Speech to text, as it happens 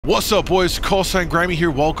What's up, boys? Callsign Grimey here.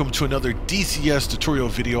 Welcome to another DCS tutorial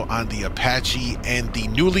video on the Apache and the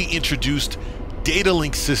newly introduced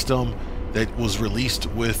Datalink system that was released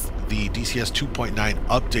with the DCS 2.9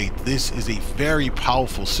 update. This is a very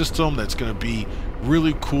powerful system that's going to be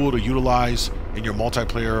really cool to utilize in your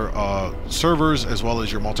multiplayer servers as well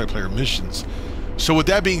as your multiplayer missions. So with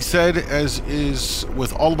that being said, as is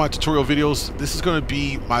with all of my tutorial videos, this is going to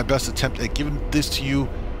be my best attempt at giving this to you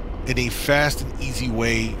in a fast and easy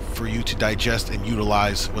way for you to digest and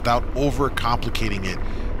utilize without over complicating it.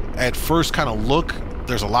 At first kind of look,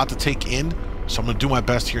 there's a lot to take in, so I'm going to do my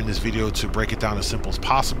best here in this video to break it down as simple as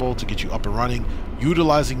possible to get you up and running,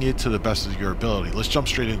 utilizing it to the best of your ability. Let's jump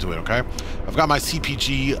straight into it, okay? I've got my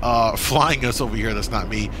CPG flying us over here. That's not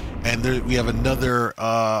me. And there, we have another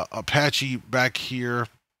Apache back here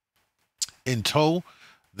in tow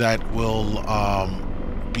that will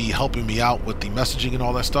be helping me out with the messaging and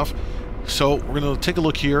all that stuff. So we're going to take a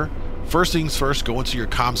look here. First things first, go into your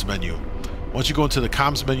comms menu. Once you go into the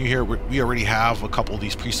comms menu here, we already have a couple of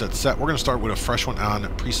these presets set. We're going to start with a fresh one on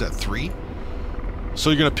preset 3. So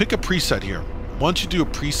you're going to pick a preset here. Once you do a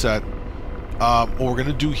preset, what we're going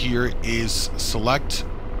to do here is select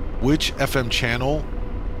which FM channel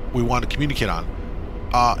we want to communicate on.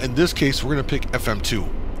 In this case, we're going to pick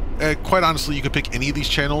FM2. Quite honestly, you can pick any of these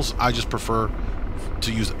channels. I just prefer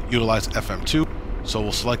to utilize FM2. So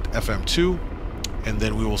we'll select FM2, and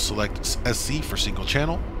then we will select SC for single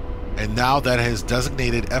channel. And now that has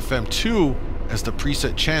designated FM2 as the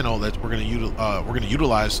preset channel that we're going to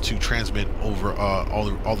utilize to transmit over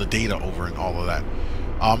all the data over and all of that.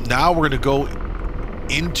 Now we're going to go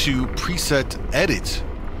into preset edit.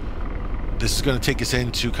 This is going to take us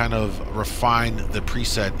in to kind of refine the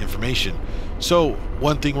preset information. So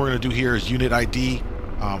one thing we're going to do here is unit ID.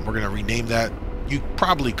 We're going to rename that. You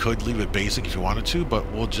probably could leave it basic if you wanted to,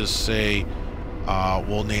 but we'll just say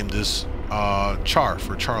we'll name this char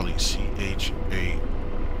for Charlie. C-H-A-R.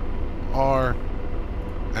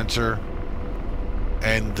 Enter.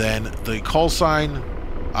 And then the call sign,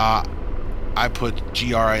 I put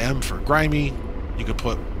GRIM for Grimey. You could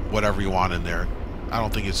put whatever you want in there. I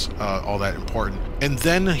don't think it's all that important. And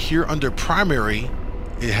then here under primary,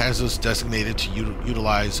 it has us designated to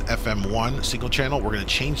utilize FM1 single channel. We're going to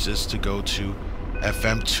change this to go to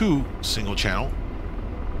FM2 single channel.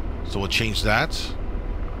 So we'll change that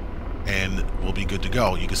and we'll be good to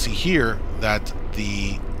go. You can see here that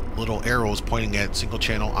the little arrow is pointing at single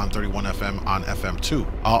channel on 31 FM on FM2.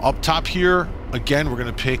 Up top here, again, we're going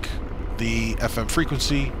to pick the FM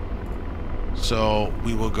frequency. So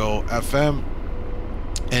we will go FM,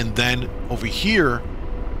 and then over here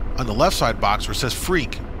on the left side box where it says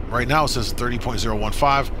freak, right now it says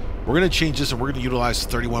 30.015. We're going to change this and we're going to utilize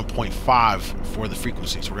 31.5 for the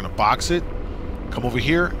frequency. So we're going to box it, come over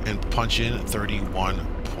here and punch in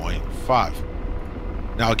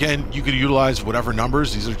 31.5. Now again, you could utilize whatever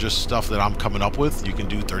numbers. These are just stuff that I'm coming up with. You can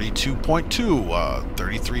do 32.2,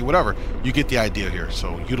 33, whatever. You get the idea here.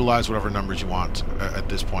 So utilize whatever numbers you want at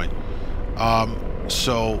this point.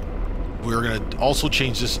 So we're going to also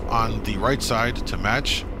change this on the right side to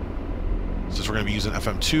match. Since we're going to be using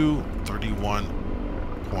FM2,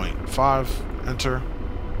 31.5, enter.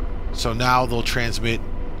 So now they'll transmit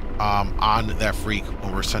on that freak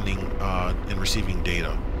when we're sending and receiving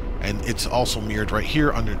data. And it's also mirrored right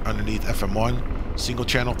here underneath FM1, single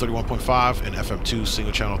channel 31.5, and FM2,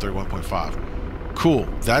 single channel 31.5. Cool,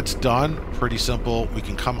 that's done. Pretty simple. We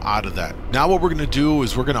can come out of that. Now what we're going to do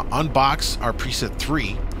is we're going to unbox our preset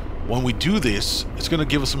 3. When we do this, it's going to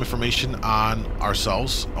give us some information on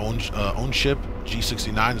ourselves. Own ship,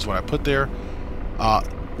 G69 is what I put there.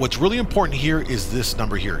 What's really important here is this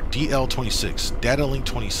number here, DL26, Datalink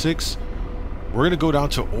 26. We're going to go down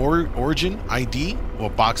to origin ID. We'll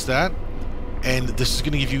box that. And this is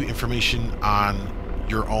going to give you information on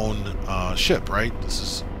your own ship, right? This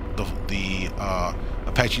is the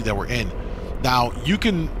Apache that we're in. Now, you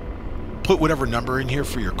can put whatever number in here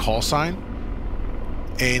for your call sign.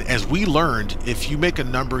 And as we learned, if you make a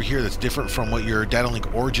number here that's different from what your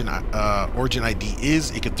Datalink origin ID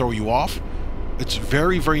is, it could throw you off. It's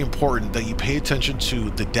very, very important that you pay attention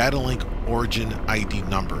to the Datalink origin ID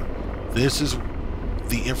number. This is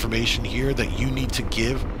the information here that you need to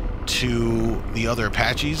give to the other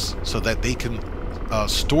Apaches so that they can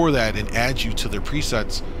store that and add you to their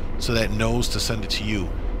presets so that it knows to send it to you.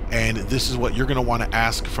 And this is what you're going to want to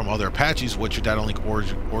ask from other Apaches, what's your Datalink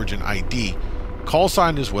origin ID. Call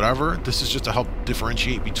sign is whatever. This is just to help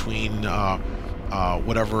differentiate between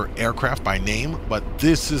whatever aircraft by name, but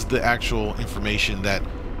this is the actual information that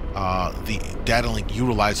the data link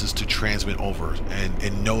utilizes to transmit over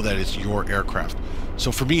and know that it's your aircraft.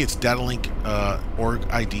 So for me, it's data link org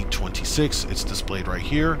ID 26. It's displayed right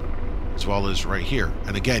here as well as right here.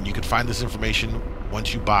 And again, you can find this information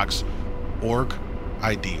once you box org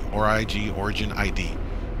ID or IG origin ID.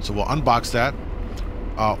 So we'll unbox that.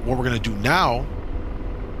 What we're going to do now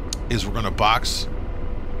is we're going to box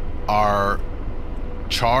our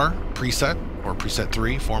char preset, or preset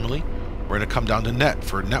 3 formerly. We're going to come down to net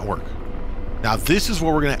for network. Now this is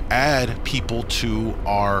where we're going to add people to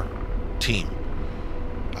our team.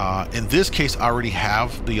 In this case, I already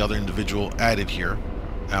have the other individual added here.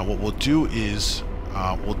 And what we'll do is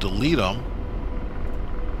we'll delete them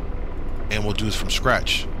and we'll do this from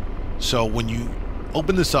scratch. So when you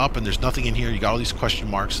open this up and there's nothing in here, you got all these question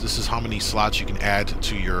marks. This is how many slots you can add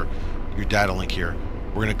to your data link here.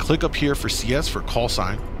 We're going to click up here for CS for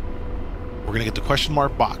Callsign. We're going to get the question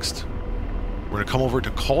mark boxed. We're going to come over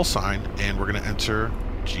to Callsign and we're going to enter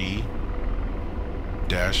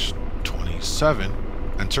G-27.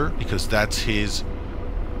 Enter, because that's his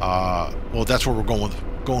well, that's where we're going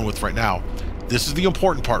with right now. This is the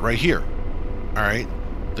important part right here. All right,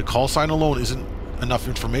 the call sign alone isn't enough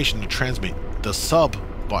information to transmit. The sub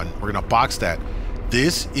button, we're gonna box that.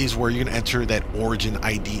 This is where you're gonna enter that origin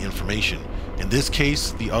ID information. In this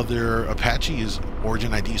case, the other Apache is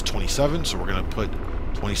origin ID is 27, so we're gonna put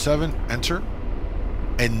 27, enter,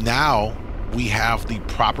 and now we have the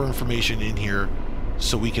proper information in here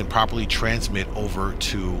so we can properly transmit over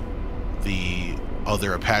to the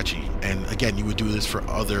other Apache. And again, you would do this for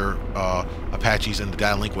other Apaches in the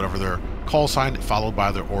data link, whatever their call sign, followed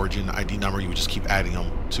by their origin ID number. You would just keep adding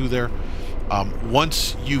them to there.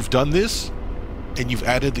 Once you've done this and you've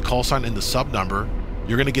added the call sign and the sub number,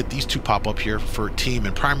 you're going to get these two pop up here for team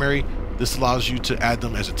and primary. This allows you to add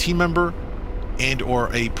them as a team member and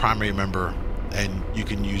or a primary member, and you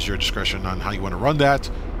can use your discretion on how you want to run that.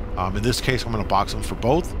 In this case, I'm going to box them for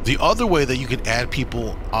both. The other way that you can add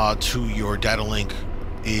people to your data link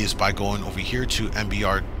is by going over here to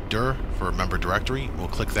MBR-dir for member directory. We'll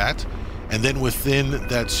click that. And then within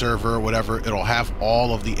that server, whatever, it'll have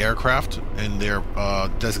all of the aircraft and their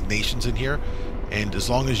designations in here. And as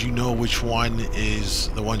long as you know which one is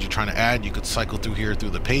the ones you're trying to add, you could cycle through here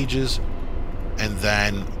through the pages and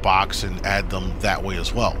then box and add them that way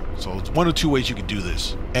as well. So it's one of two ways you can do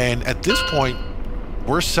this. And at this point,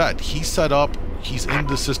 we're set. He's set up, he's in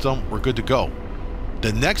the system, we're good to go.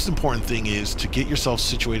 The next important thing is to get yourself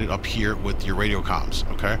situated up here with your radio comms,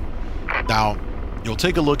 okay? Now, you'll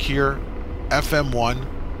take a look here. FM1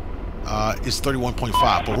 is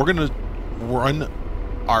 31.5, but we're gonna run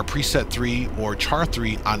our preset 3 or char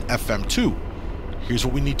 3 on FM2. Here's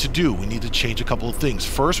what we need to do. We need to change a couple of things.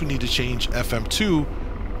 First, we need to change FM2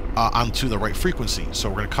 onto the right frequency. So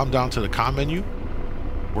we're gonna come down to the comm menu.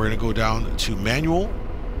 We're going to go down to manual.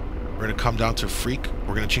 We're going to come down to freak.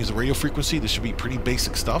 We're going to change the radio frequency. This should be pretty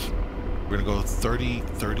basic stuff. We're going to go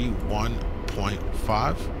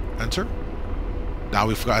 31.5, enter. Now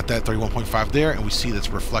we've got that 31.5 there, and we see that's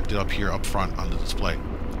reflected up here up front on the display.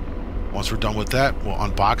 Once we're done with that, we'll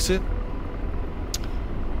unbox it.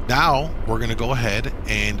 Now we're going to go ahead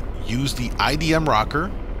and use the IDM rocker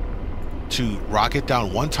to rock it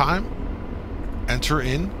down one time, enter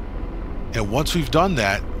in. And once we've done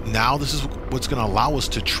that, now this is what's going to allow us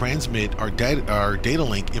to transmit our data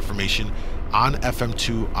link information on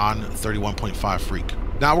FM2 on 31.5 freak.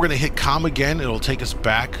 Now we're going to hit comm again. It'll take us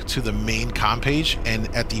back to the main comm page, and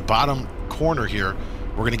at the bottom corner here,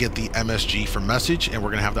 we're going to get the MSG for message, and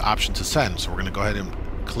we're going to have the option to send. So we're going to go ahead and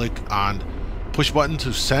click on push button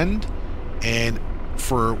to send. And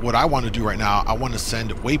for what I want to do right now, I want to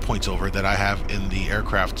send waypoints over that I have in the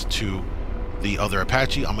aircraft to the other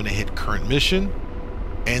Apache. I'm going to hit current mission,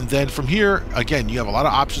 and then from here again you have a lot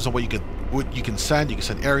of options on what you can send. You can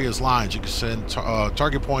send areas, lines, you can send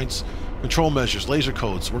target points, control measures, laser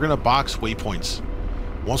codes. We're going to box waypoints.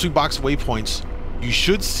 Once we box waypoints, you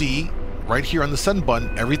should see right here on the send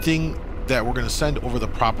button everything that we're going to send over the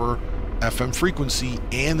proper FM frequency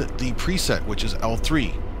and the preset, which is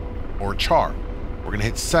L3 or char. We're going to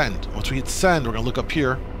hit send. Once we hit send, we're going to look up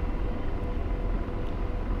here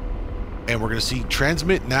and we're going to see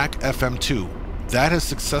transmit NAC FM2. That has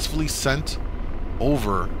successfully sent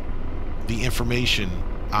over the information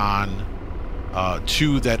on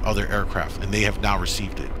to that other aircraft, and they have now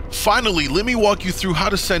received it. Finally, let me walk you through how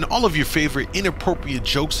to send all of your favorite inappropriate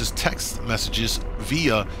jokes as text messages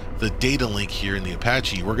via the data link here in the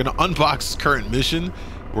Apache. We're going to unbox current mission.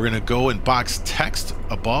 We're going to go and box text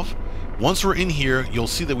above. Once we're in here, you'll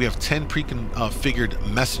see that we have 10 pre-configured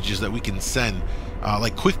messages that we can send,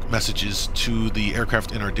 like quick messages to the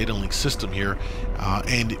aircraft in our data link system here.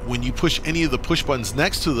 And when you push any of the push buttons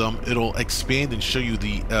next to them, it'll expand and show you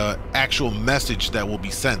the actual message that will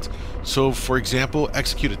be sent. So for example,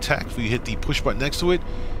 execute attack, if we hit the push button next to it,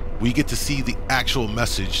 we get to see the actual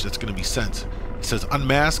message that's going to be sent. It says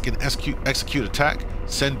unmask and execute attack,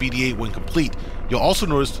 send BD8 when complete. You'll also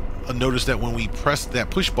notice that when we press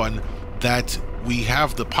that push button, that we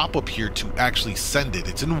have the pop-up here to actually send it.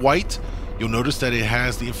 It's in white. You'll notice that it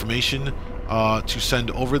has the information to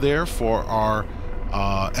send over there for our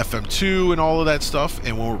FM2 and all of that stuff.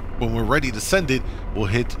 And when we're ready to send it, we'll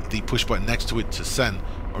hit the push button next to it to send.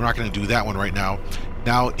 We're not going to do that one right now.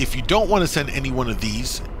 Now, if you don't want to send any one of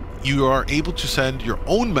these, you are able to send your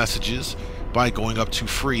own messages by going up to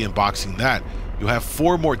free and boxing that. You'll have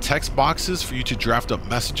 4 more text boxes for you to draft up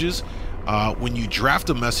messages. When you draft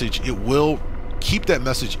a message, it will keep that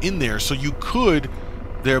message in there, so you could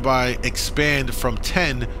thereby expand from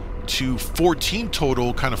 10 to 14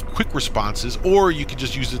 total kind of quick responses, or you can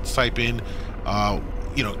just use it to type in,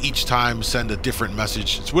 you know, each time send a different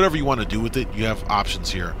message. It's whatever you want to do with it. You have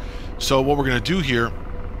options here. So what we're going to do here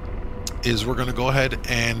is we're going to go ahead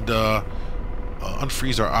and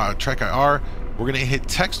unfreeze our track IR. We're going to hit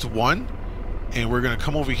text 1, and we're going to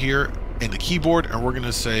come over here in the keyboard, and we're going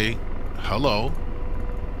to say hello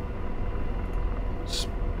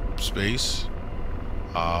space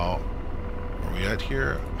where are we at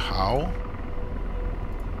here, how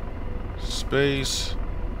space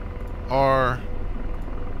are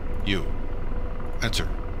you, enter.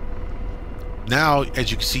 Now,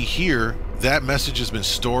 as you can see here, that message has been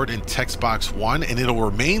stored in text box 1, and it'll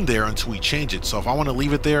remain there until we change it. So if I want to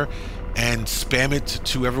leave it there and spam it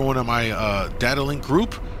to everyone in my Datalink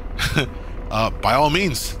group, by all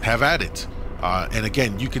means, have at it. And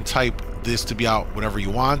again, you can type this to be out whatever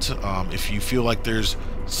you want. If you feel like there's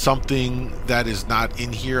something that is not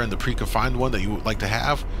in here in the preconfined one that you would like to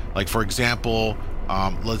have, like for example,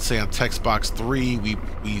 let's say on text box 3,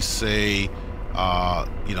 we say, you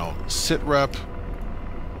know, sitrep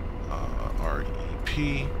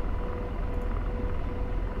REP,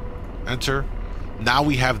 enter. Now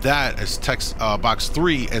we have that as text box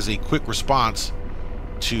 3 as a quick response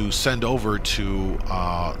to send over to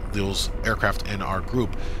those aircraft in our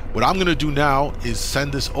group. What I'm going to do now is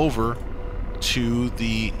send this over to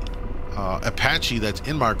the Apache that's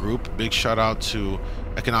in my group. Big shout out to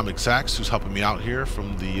Economic Sax, who's helping me out here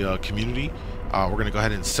from the community. We're going to go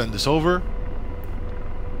ahead and send this over.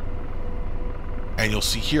 And you'll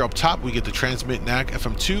see here up top, we get the transmit NAC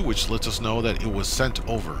FM2, which lets us know that it was sent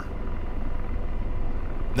over.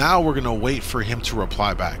 Now we're going to wait for him to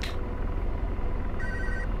reply back.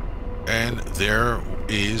 And there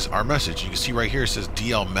is our message. You can see right here it says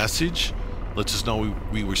DL message. Lets us know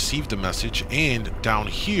we received the message. And down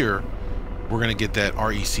here, we're going to get that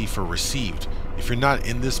REC for received. If you're not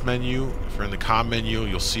in this menu, if you're in the COM menu,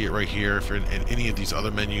 you'll see it right here. If you're in any of these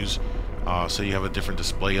other menus, so you have a different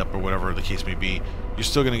display up or whatever the case may be, you're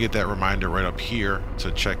still going to get that reminder right up here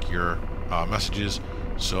to check your messages.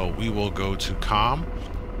 So we will go to COM.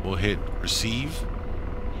 We'll hit receive.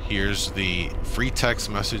 Here's the free text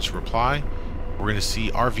message reply. We're going to see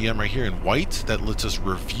RVM right here in white. That lets us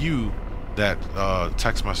review that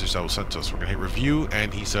text message that was sent to us. We're going to hit review,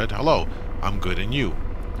 and he said, hello, I'm good, and you.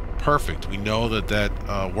 Perfect. We know that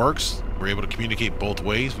that works. We're able to communicate both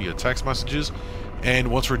ways via text messages. And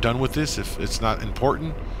once we're done with this, if it's not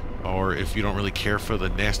important, or if you don't really care for the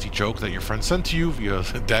nasty joke that your friend sent to you via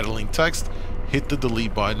Datalink text, hit the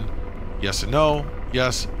delete button. Yes and no.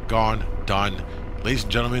 Yes, gone, done. Ladies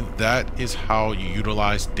and gentlemen, that is how you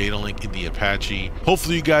utilize Datalink in the Apache.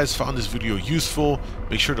 Hopefully you guys found this video useful.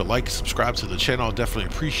 Make sure to like and subscribe to the channel. I'll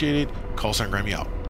definitely appreciate it. Callsign Grimey out.